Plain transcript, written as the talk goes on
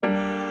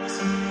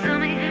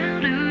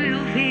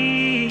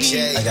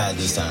J. I got it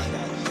this time.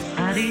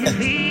 How do you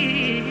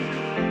feel?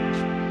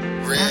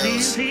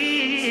 Reals.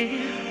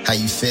 How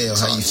you feel?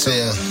 How you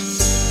feel?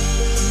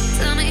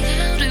 Tell me,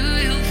 how do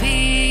you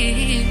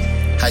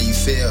feel? How you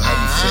feel? How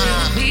you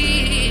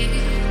feel?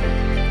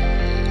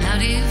 How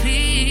do you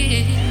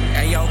feel?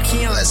 Hey, yo,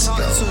 Kim, Let's talk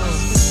go. to him.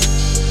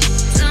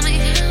 Tell me,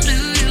 how do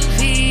you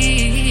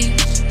feel?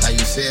 How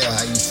you feel?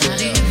 How you How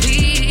do feel? you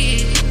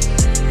feel?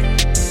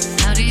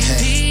 How do you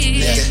Hey,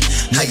 feel? nigga,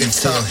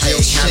 nigga talk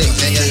your shit,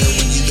 nigga.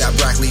 When you got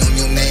broccoli on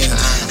your name,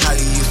 how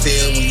do you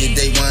feel when your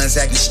day one's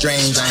acting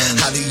strange?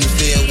 How do you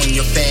feel when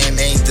your fam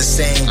ain't the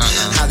same?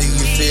 How do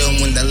you feel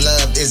when the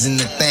love isn't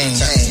the thing?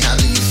 Hey, how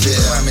do you feel?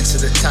 Climbing to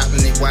the top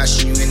and they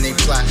watching you and they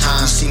plot.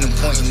 You see them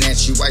pointing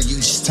at you while you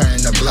just turn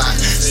the block.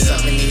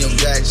 Something in your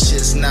gut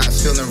just not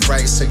feeling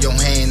right, so your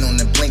hand on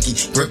the blinky,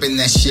 gripping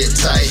that shit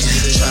tight.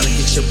 Trying to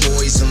get your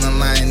boys on the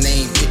line,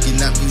 they ain't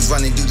picking up. You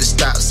running through the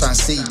stop sign,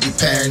 see you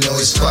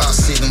paranoid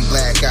spots. See them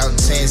blackout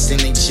tents and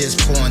they just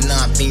pouring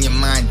up in your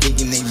mind,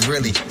 thinking they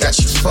really got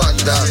you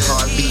fucked up.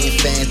 Heart beating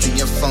fans in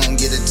your phone,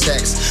 get a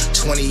text.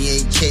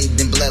 28K,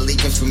 then blood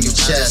leaking from your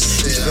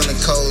chest. You feeling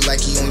cold like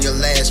you on your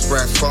last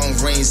breath. Phone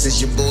rings as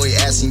your boy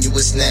asking you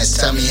what's next.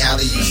 Tell me, how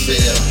do you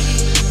feel?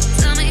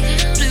 Tell me,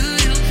 how do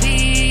you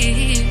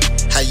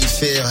feel? How you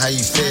feel? How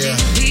you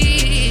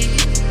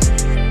feel?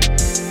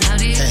 How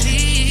do you Hey,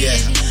 feel? yeah.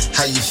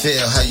 How you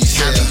feel? How you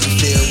feel? How do you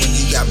feel when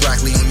you got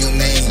broccoli on your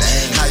name?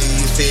 How do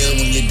you feel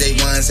when your day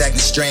one's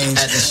acting strange?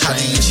 How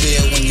do you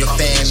feel when your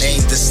fam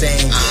ain't the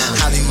same?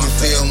 How do you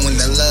feel when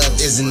the love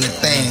isn't the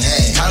thing?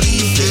 Hey, How do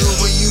you feel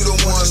when you the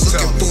one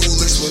looking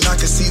foolish? When I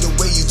can see the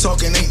way you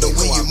talking ain't the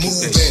way you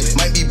moving.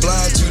 Might be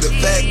blind to the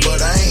fact, but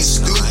I ain't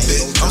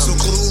stupid. I'm so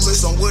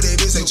clueless on what it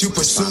is that you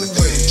pursuing.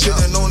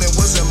 Should've known it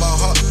wasn't my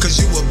heart,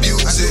 cause you abuse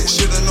it.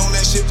 Should've known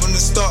that shit from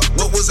the start.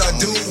 What was I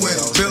doing?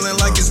 Feeling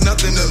like it's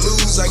nothing to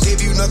lose. I gave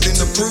you nothing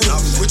to prove,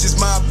 which is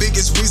my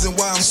biggest reason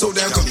why I'm so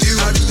damn confused.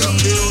 How do you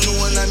feel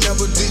knowing I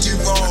never did you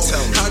wrong?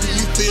 How do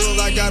you feel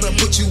I gotta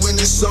put you in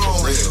this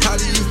song? How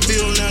do you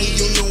feel now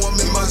you know I'm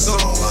in my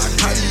zone?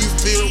 How do you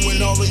feel when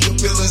all of your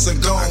feelings are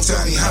gone?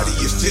 Tell me, how do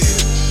you feel?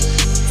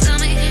 Tell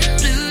me, how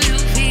do you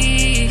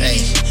feel? hey,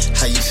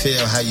 how you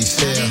feel? How you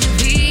feel?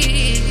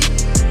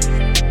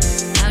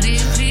 How do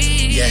you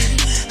feel? Yeah.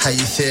 How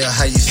you feel?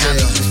 How you feel? How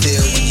do you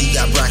feel when you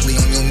got broccoli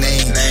on your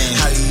name?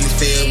 How do you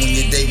feel when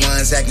your day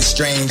one's acting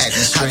strange?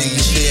 How do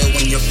you feel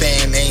when your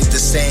fam ain't the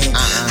same?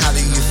 How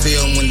do you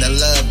feel when the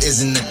love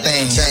isn't the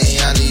thing? Hey,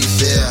 how do you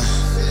feel?